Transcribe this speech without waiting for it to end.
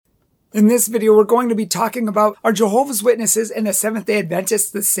In this video, we're going to be talking about, are Jehovah's Witnesses and the Seventh-day Adventists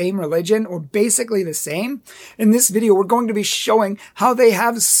the same religion, or basically the same? In this video, we're going to be showing how they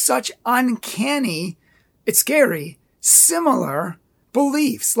have such uncanny, it's scary, similar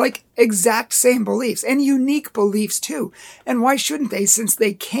beliefs, like exact same beliefs, and unique beliefs too. And why shouldn't they, since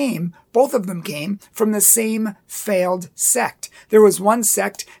both of them came from the same failed sect? There was one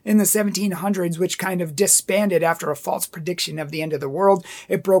sect in the 1700s which kind of disbanded after a false prediction of the end of the world.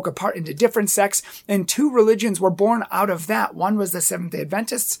 It broke apart into different sects, and two religions were born out of that. One was the Seventh-day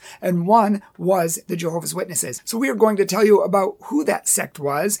Adventists, and one was the Jehovah's Witnesses. So we are going to tell you about who that sect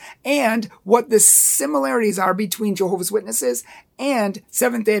was and what the similarities are between Jehovah's Witnesses and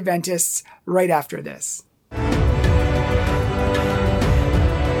Seventh-day Adventists right after this.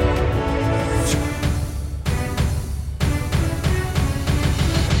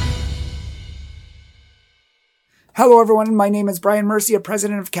 Hello everyone, my name is Brian Mercia,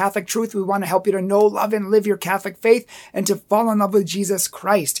 president of Catholic Truth. We want to help you to know, love, and live your Catholic faith and to fall in love with Jesus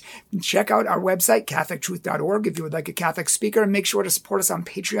Christ. Check out our website, catholictruth.org, if you would like a Catholic speaker, and make sure to support us on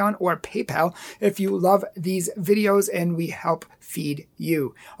Patreon or PayPal if you love these videos and we help feed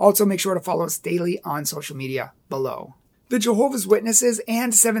you. Also, make sure to follow us daily on social media below. The Jehovah's Witnesses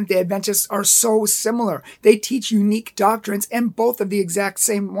and Seventh-day Adventists are so similar. They teach unique doctrines, and both of the exact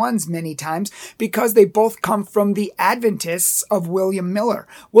same ones many times, because they both come from the Adventists of William Miller.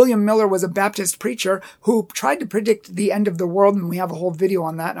 William Miller was a Baptist preacher who tried to predict the end of the world, and we have a whole video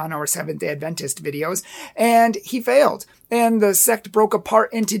on that on our Seventh-day Adventist videos, and he failed. And the sect broke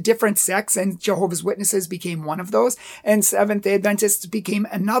apart into different sects, and Jehovah's Witnesses became one of those, and Seventh-day Adventists became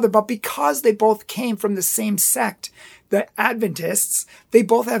another. But because they both came from the same sect, the Adventists, they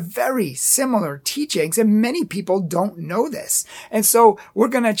both have very similar teachings, and many people don't know this. And so we're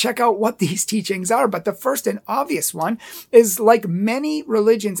going to check out what these teachings are. But the first and obvious one is, like many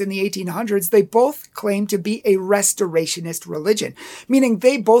religions in the 1800s, they both claim to be a restorationist religion, meaning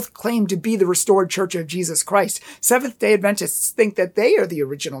they both claim to be the restored church of Jesus Christ. Seventh-day Adventists think that they are the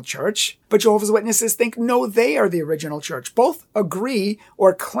original church, but Jehovah's Witnesses think, no, they are the original church. Both agree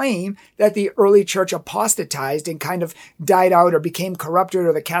or claim that the early church apostatized and kind of died out or became corrupted,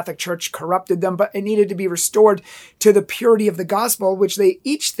 or the Catholic Church corrupted them, but it needed to be restored to the purity of the gospel, which they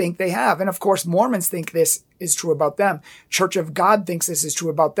each think they have. And of course, Mormons think this is true about them. Church of God thinks this is true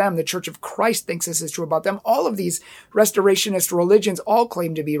about them. The Church of Christ thinks this is true about them. All of these restorationist religions all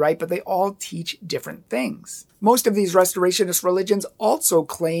claim to be right, but they all teach different things. Most of these restorationist religions also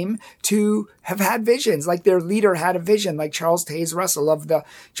claim to have had visions, like their leader had a vision, like Charles Taze Russell of the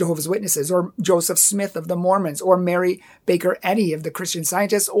Jehovah's Witnesses, or Joseph Smith of the Mormons, or Mary Baker Eddy of the Christian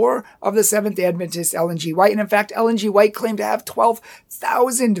Scientists, or of the Seventh-day Adventist Ellen G. White. And in fact, Ellen G. White claimed to have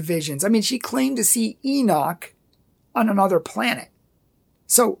 12,000 visions. I mean, she claimed to see Enoch on another planet.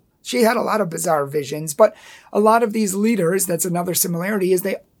 So she had a lot of bizarre visions, but a lot of these leaders, that's another similarity, is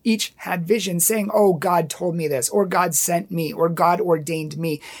they each had visions saying, oh, God told me this, or God sent me, or God ordained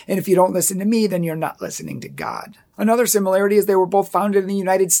me. And if you don't listen to me, then you're not listening to God. Another similarity is they were both founded in the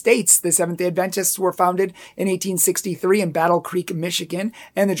United States. The Seventh-day Adventists were founded in 1863 in Battle Creek, Michigan,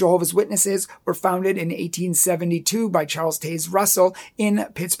 and the Jehovah's Witnesses were founded in 1872 by Charles Taze Russell in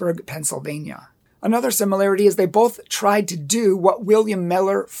Pittsburgh, Pennsylvania. Another similarity is they both tried to do what William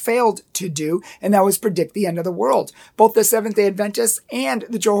Miller failed to do, and that was predict the end of the world. Both the Seventh-day Adventists and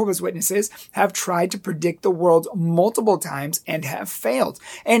the Jehovah's Witnesses have tried to predict the world multiple times and have failed.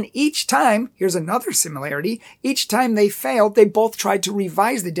 And each time, here's another similarity, each time they failed, they both tried to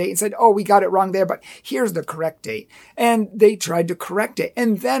revise the date and said, oh, we got it wrong there, but here's the correct date. And they tried to correct it.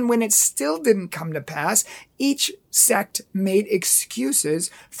 And then when it still didn't come to pass, each sect made excuses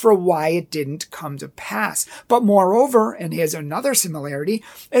for why it didn't come to pass. But moreover, and here's another similarity,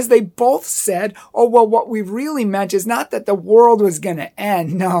 is they both said, oh, well, what we really meant is not that the world was going to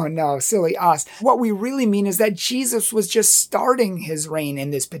end. No, silly us. What we really mean is that Jesus was just starting his reign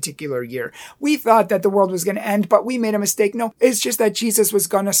in this particular year. We thought that the world was going to end, but we made a mistake. No, it's just that Jesus was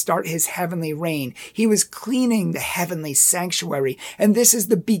going to start his heavenly reign. He was cleaning the heavenly sanctuary, and this is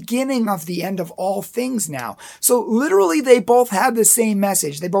the beginning of the end of all things now. So literally, they both had the same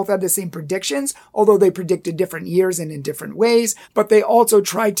message. They both had the same predictions, although they predicted different years and in different ways. But they also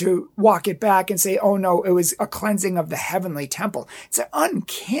tried to walk it back and say, oh no, it was a cleansing of the heavenly temple. It's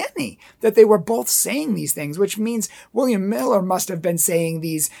uncanny that they were both saying these things, which means William Miller must have been saying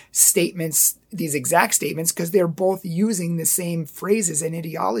these statements, these exact statements, because they're both using the same phrases and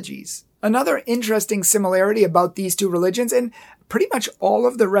ideologies. Another interesting similarity about these two religions, and pretty much all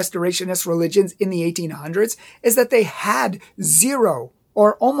of the restorationist religions in the 1800s, is that they had zero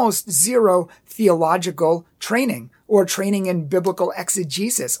or almost zero theological training, or training in biblical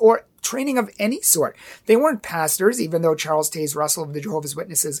exegesis, or training of any sort. They weren't pastors, even though Charles Taze Russell of the Jehovah's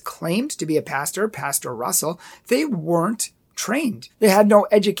Witnesses claimed to be a pastor, Pastor Russell. They weren't trained. They had no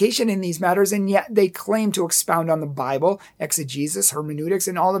education in these matters, and yet they claim to expound on the Bible, exegesis, hermeneutics,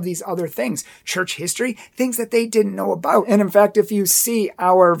 and all of these other things, church history, things that they didn't know about. And in fact, if you see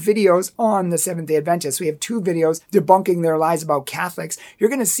our videos on the Seventh-day Adventists, we have 2 videos debunking their lies about Catholics. You're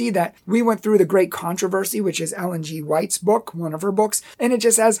going to see that we went through The Great Controversy, which is Ellen G. White's book, one of her books, and it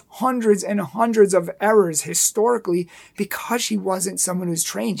just has hundreds and hundreds of errors historically because she wasn't someone who's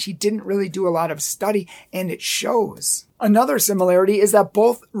trained. She didn't really do a lot of study, and it shows. Another similarity is that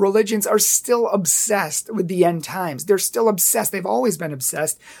both religions are still obsessed with the end times. They're still obsessed. They've always been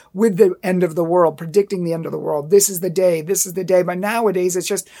obsessed with the end of the world, predicting the end of the world. This is the day. This is the day. But nowadays,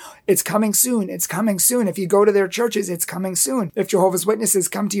 it's coming soon. It's coming soon. If you go to their churches, it's coming soon. If Jehovah's Witnesses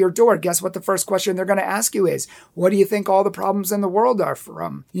come to your door, guess what the first question they're going to ask you is? What do you think all the problems in the world are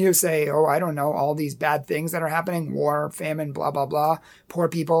from? You say, oh, I don't know, all these bad things that are happening, war, famine, blah, blah, blah, poor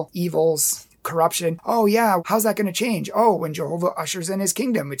people, evils, corruption. Oh yeah, how's that going to change? Oh, when Jehovah ushers in his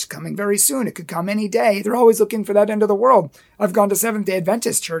kingdom, which is coming very soon. It could come any day. They're always looking for that end of the world. I've gone to Seventh-day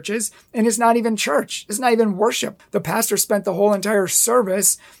Adventist churches, and it's not even church. It's not even worship. The pastor spent the whole entire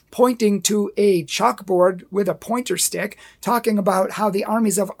service pointing to a chalkboard with a pointer stick, talking about how the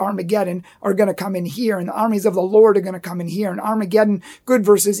armies of Armageddon are going to come in here, and the armies of the Lord are going to come in here, and Armageddon, good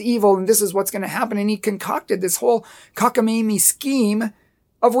versus evil, and this is what's going to happen. And he concocted this whole cockamamie scheme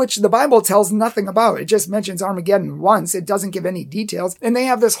of which the Bible tells nothing about. It just mentions Armageddon once. It doesn't give any details. And they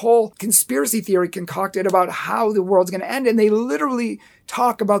have this whole conspiracy theory concocted about how the world's going to end. And they literally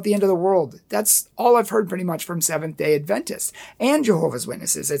talk about the end of the world. That's all I've heard pretty much from Seventh-day Adventists and Jehovah's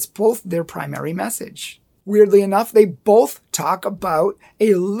Witnesses. It's both their primary message. Weirdly enough, they both talk about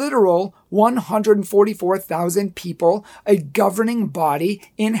a literal 144,000 people, a governing body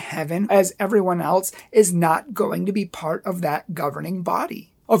in heaven, as everyone else is not going to be part of that governing body.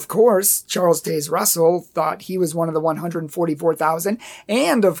 Of course, Charles Taze Russell thought he was one of the 144,000,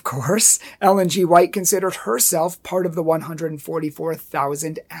 and of course, Ellen G. White considered herself part of the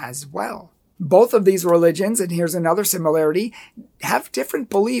 144,000 as well. Both of these religions, and here's another similarity, have different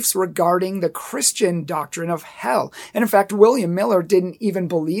beliefs regarding the Christian doctrine of hell. And in fact, William Miller didn't even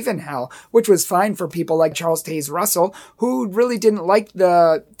believe in hell, which was fine for people like Charles Taze Russell, who really didn't like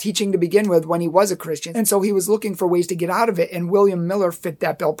the teaching to begin with when he was a Christian. And so he was looking for ways to get out of it. And William Miller fit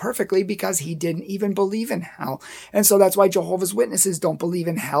that bill perfectly because he didn't even believe in hell. And so that's why Jehovah's Witnesses don't believe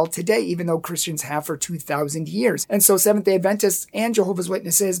in hell today, even though Christians have for 2,000 years. And so Seventh-day Adventists and Jehovah's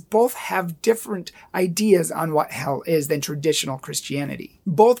Witnesses both have different ideas on what hell is than traditional Christianity.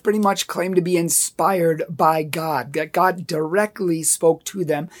 Both pretty much claim to be inspired by God, that God directly spoke to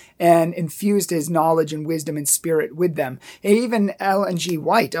them and infused his knowledge and wisdom and spirit with them. And even Ellen G.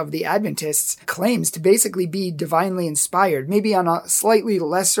 White of the Adventists claims to basically be divinely inspired, maybe on a slightly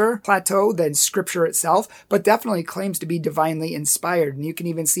lesser plateau than Scripture itself, but definitely claims to be divinely inspired. And you can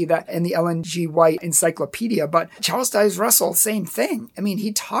even see that in the Ellen G. White Encyclopedia. But Charles Taze Russell, same thing. I mean,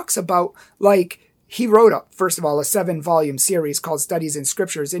 he talks about, he wrote first of all, a 7-volume series called Studies in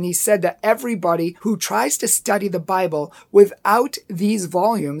Scriptures, and he said that everybody who tries to study the Bible without these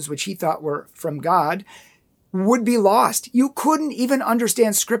volumes, which he thought were from God, would be lost. You couldn't even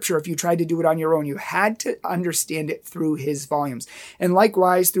understand Scripture if you tried to do it on your own. You had to understand it through his volumes. And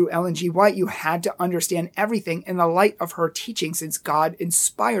likewise, through Ellen G. White, you had to understand everything in the light of her teaching, since God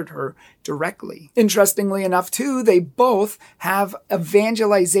inspired her directly. Interestingly enough, too, they both have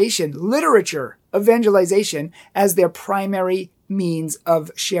evangelization as their primary means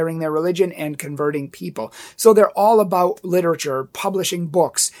of sharing their religion and converting people. So they're all about literature, publishing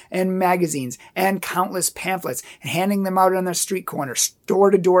books and magazines and countless pamphlets, and handing them out on the street corners,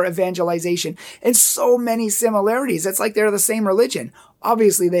 door-to-door evangelization, and so many similarities. It's like they're the same religion.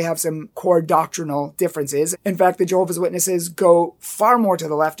 Obviously, they have some core doctrinal differences. In fact, the Jehovah's Witnesses go far more to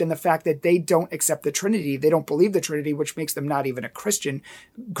the left in the fact that they don't accept the Trinity. They don't believe the Trinity, which makes them not even a Christian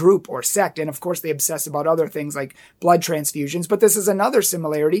group or sect. And of course, they obsess about other things like blood transfusions. But this is another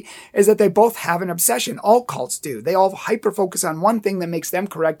similarity, is that they both have an obsession. All cults do. They all hyper-focus on one thing that makes them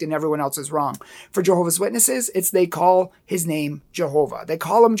correct and everyone else is wrong. For Jehovah's Witnesses, they call his name Jehovah. They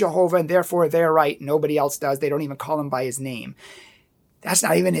call him Jehovah, and therefore they're right. Nobody else does. They don't even call him by his name. That's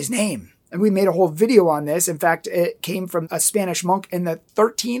not even his name. And we made a whole video on this. In fact, it came from a Spanish monk in the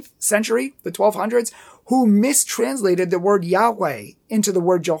 13th century, the 1200s, who mistranslated the word Yahweh into the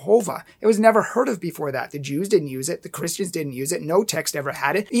word Jehovah. It was never heard of before that. The Jews didn't use it. The Christians didn't use it. No text ever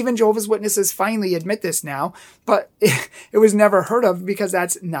had it. Even Jehovah's Witnesses finally admit this now, but it was never heard of because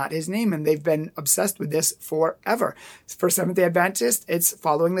that's not his name, and they've been obsessed with this forever. For Seventh-day Adventists, it's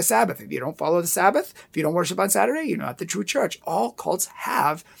following the Sabbath. If you don't follow the Sabbath, if you don't worship on Saturday, you're not the true church. All cults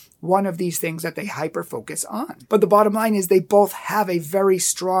have one of these things that they hyper-focus on. But the bottom line is they both have a very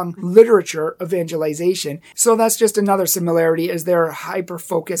strong literature evangelization. So that's just another similarity, is their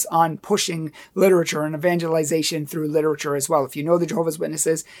hyper-focus on pushing literature and evangelization through literature as well. If you know the Jehovah's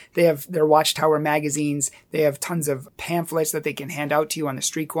Witnesses, they have their Watchtower magazines. They have tons of pamphlets that they can hand out to you on the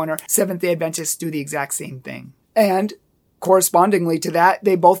street corner. Seventh-day Adventists do the exact same thing. And correspondingly to that,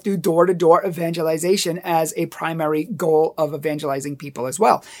 they both do door-to-door evangelization as a primary goal of evangelizing people as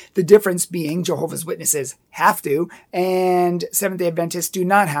well. The difference being Jehovah's Witnesses have to, and Seventh-day Adventists do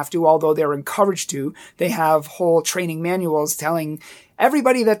not have to, although they're encouraged to. They have whole training manuals telling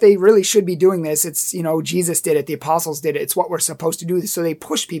everybody that they really should be doing this. It's, Jesus did it, the apostles did it, it's what we're supposed to do. So they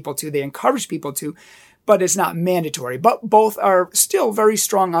push people to, they encourage people to, but it's not mandatory. But both are still very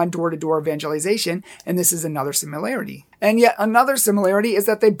strong on door-to-door evangelization, and this is another similarity. And yet another similarity is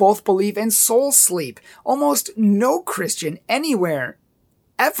that they both believe in soul sleep. Almost no Christian anywhere,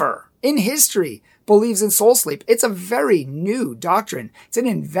 ever, in history, believes in soul sleep. It's a very new doctrine. It's an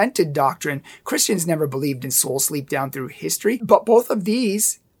invented doctrine. Christians never believed in soul sleep down through history, but both of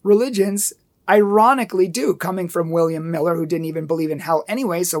these religions ironically do, coming from William Miller, who didn't even believe in hell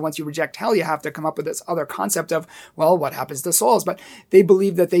anyway. So once you reject hell, you have to come up with this other concept of, well, what happens to souls? But they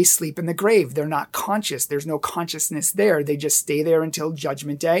believe that they sleep in the grave. They're not conscious. There's no consciousness there. They just stay there until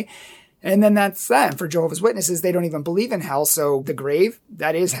Judgment Day. And then that's that. And for Jehovah's Witnesses, they don't even believe in hell. So the grave,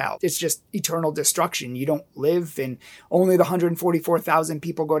 that is hell. It's just eternal destruction. You don't live, and only the 144,000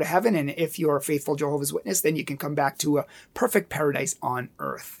 people go to heaven. And if you're a faithful Jehovah's Witness, then you can come back to a perfect paradise on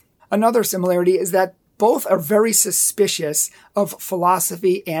earth. Another similarity is that both are very suspicious of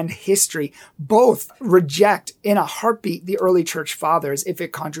philosophy and history. Both reject in a heartbeat the early church fathers if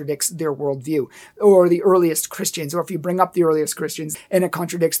it contradicts their worldview, or the earliest Christians, or if you bring up the earliest Christians and it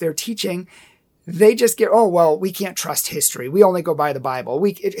contradicts their teaching. They just get, oh, well, we can't trust history. We only go by the Bible.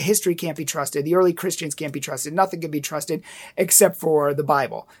 History can't be trusted. The early Christians can't be trusted. Nothing can be trusted except for the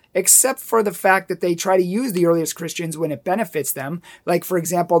Bible, except for the fact that they try to use the earliest Christians when it benefits them. Like, for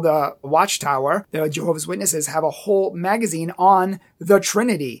example, the Watchtower, the Jehovah's Witnesses, have a whole magazine on the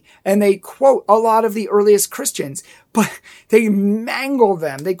Trinity, and they quote a lot of the earliest Christians, but they mangle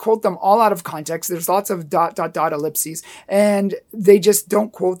them. They quote them all out of context. There's lots of ... ellipses, and they just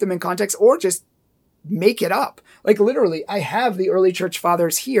don't quote them in context, or just make it up. Like, literally, I have the early church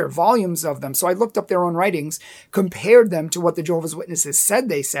fathers here, volumes of them. So I looked up their own writings, compared them to what the Jehovah's Witnesses said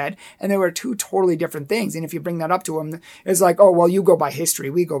they said, and they were two totally different things. And if you bring that up to them, it's like, oh, well, you go by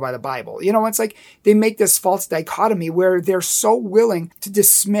history, we go by the Bible. It's like they make this false dichotomy where they're so willing to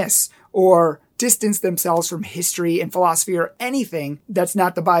dismiss or distance themselves from history and philosophy or anything that's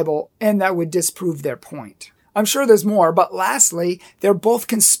not the Bible, and that would disprove their point. I'm sure there's more, but lastly, they're both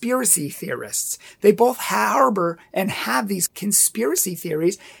conspiracy theorists. They both harbor and have these conspiracy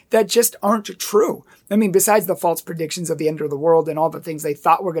theories that just aren't true. I mean, besides the false predictions of the end of the world and all the things they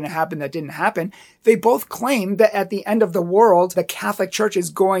thought were going to happen that didn't happen, they both claim that at the end of the world, the Catholic Church is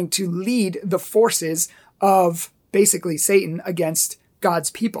going to lead the forces of basically Satan against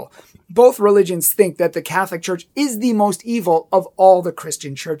God's people. Both religions think that the Catholic Church is the most evil of all the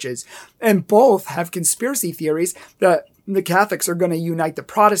Christian churches. And both have conspiracy theories that the Catholics are going to unite the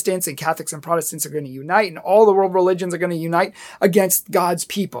Protestants, and Catholics and Protestants are going to unite, and all the world religions are going to unite against God's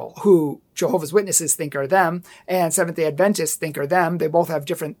people, who Jehovah's Witnesses think are them, and Seventh-day Adventists think are them. They both have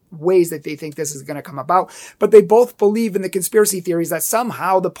different ways that they think this is going to come about, but they both believe in the conspiracy theories that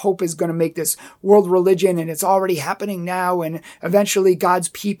somehow the Pope is going to make this world religion, and it's already happening now, and eventually God's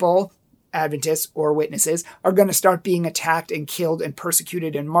people, Adventists or Witnesses, are going to start being attacked and killed and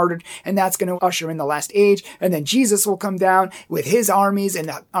persecuted and martyred, and that's going to usher in the last age, and then Jesus will come down with his armies and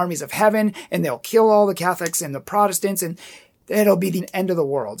the armies of heaven, and they'll kill all the Catholics and the Protestants, and it'll be the end of the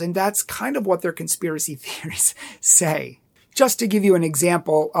world. And that's kind of what their conspiracy theories say. Just to give you an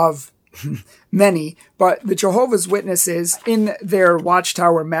example of many, but the Jehovah's Witnesses, in their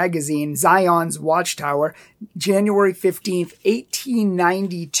Watchtower magazine, Zion's Watchtower, January 15th,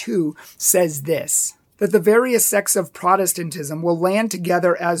 1892, says this: that the various sects of Protestantism will land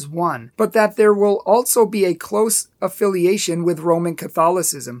together as one, but that there will also be a close affiliation with Roman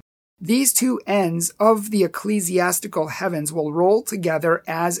Catholicism. These two ends of the ecclesiastical heavens will roll together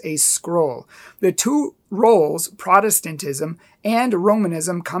as a scroll. The two rolls, Protestantism and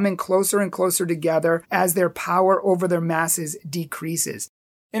Romanism, coming closer and closer together as their power over their masses decreases.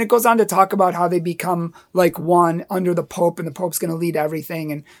 And it goes on to talk about how they become like one under the Pope, and the Pope's going to lead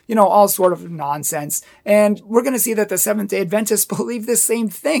everything, and, all sort of nonsense. And we're going to see that the Seventh-day Adventists believe the same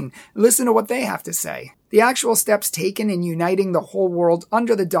thing. Listen to what they have to say. The actual steps taken in uniting the whole world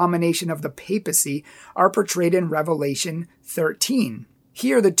under the domination of the papacy are portrayed in Revelation 13.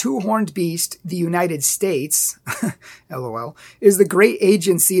 Here, the two-horned beast, the United States, LOL, is the great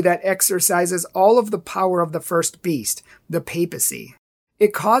agency that exercises all of the power of the first beast, the papacy.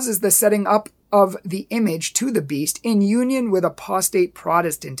 It causes the setting up of the image to the beast in union with apostate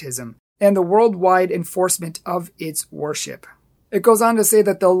Protestantism and the worldwide enforcement of its worship. It goes on to say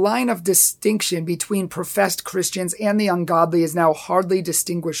that the line of distinction between professed Christians and the ungodly is now hardly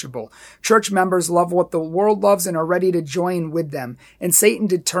distinguishable. Church members love what the world loves and are ready to join with them, and Satan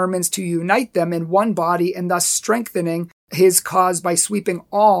determines to unite them in one body and thus strengthening his cause by sweeping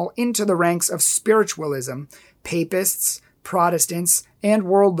all into the ranks of spiritualism, papists, Protestants, and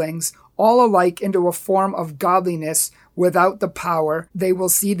worldlings, all alike into a form of godliness without the power. They will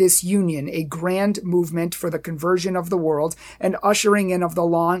see this union a grand movement for the conversion of the world and ushering in of the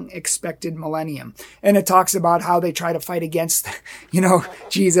long-expected millennium. And it talks about how they try to fight against,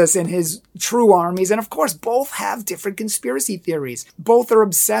 Jesus and his true armies. And of course, both have different conspiracy theories. Both are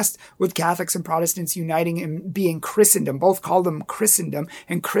obsessed with Catholics and Protestants uniting and being Christendom. Both call them Christendom,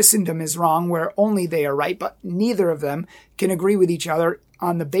 and Christendom is wrong where only they are right, but neither of them can agree with each other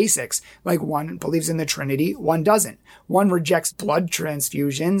on the basics. Like one believes in the Trinity, one doesn't. One rejects blood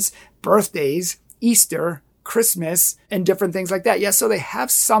transfusions, birthdays, Easter, Christmas, and different things like that. Yes, so they have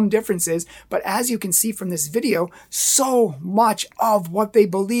some differences, but as you can see from this video, so much of what they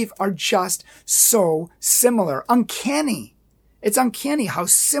believe are just so similar. Uncanny. It's uncanny how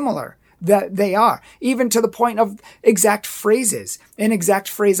similar that they are, even to the point of exact phrases and exact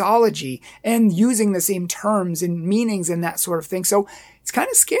phraseology and using the same terms and meanings and that sort of thing. So it's kind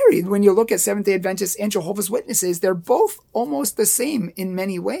of scary when you look at Seventh-day Adventists and Jehovah's Witnesses. They're both almost the same in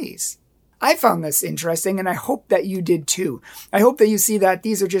many ways. I found this interesting, and I hope that you did too. I hope that you see that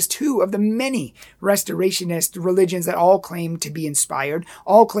these are just two of the many restorationist religions that all claim to be inspired,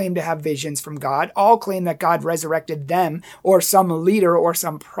 all claim to have visions from God, all claim that God resurrected them or some leader or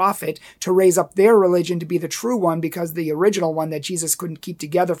some prophet to raise up their religion to be the true one because the original one that Jesus couldn't keep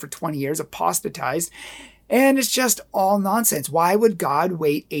together for 20 years apostatized. And it's just all nonsense. Why would God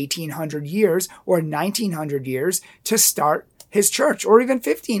wait 1800 years or 1900 years to start his church, or even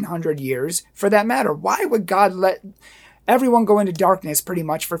 1500 years for that matter? Why would God let everyone go into darkness pretty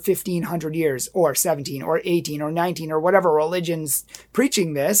much for 1500 years, or 17 or 18 or 19 or whatever religion's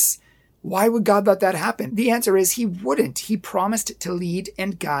preaching this? Why would God let that happen? The answer is he wouldn't. He promised to lead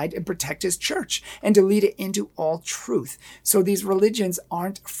and guide and protect his church and to lead it into all truth. So these religions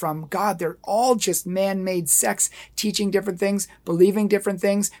aren't from God. They're all just man-made sects teaching different things, believing different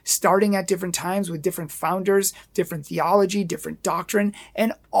things, starting at different times with different founders, different theology, different doctrine,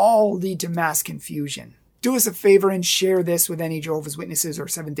 and all lead to mass confusion. Do us a favor and share this with any Jehovah's Witnesses or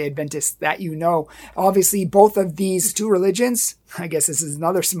Seventh-day Adventists that you know. Obviously, both of these two religions, I guess this is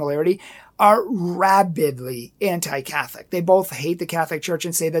another similarity, are rabidly anti-Catholic. They both hate the Catholic Church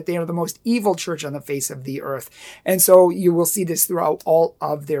and say that they are the most evil church on the face of the earth. And so you will see this throughout all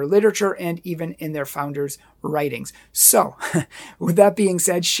of their literature and even in their founders' writings. So, with that being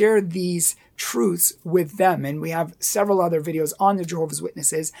said, share these truths with them. And we have several other videos on the Jehovah's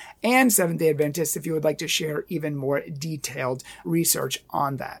Witnesses and Seventh-day Adventists if you would like to share even more detailed research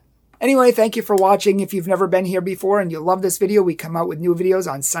on that. Anyway, thank you for watching. If you've never been here before and you love this video, we come out with new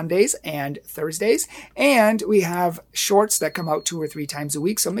videos on Sundays and Thursdays. And we have shorts that come out 2 or 3 times a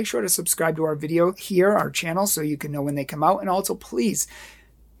week. So make sure to subscribe to our video here, our channel, so you can know when they come out. And also, please,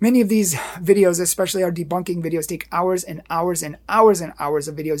 many of these videos, especially our debunking videos, take hours and hours and hours and hours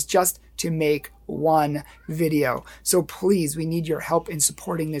of videos just to make one video. So please, we need your help in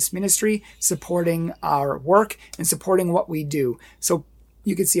supporting this ministry, supporting our work, and supporting what we do. So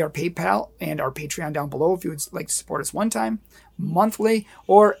you can see our PayPal and our Patreon down below if you would like to support us one time, monthly,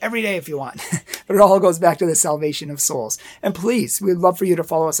 or every day if you want. But it all goes back to the salvation of souls. And please, we'd love for you to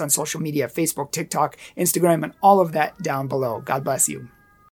follow us on social media, Facebook, TikTok, Instagram, and all of that down below. God bless you.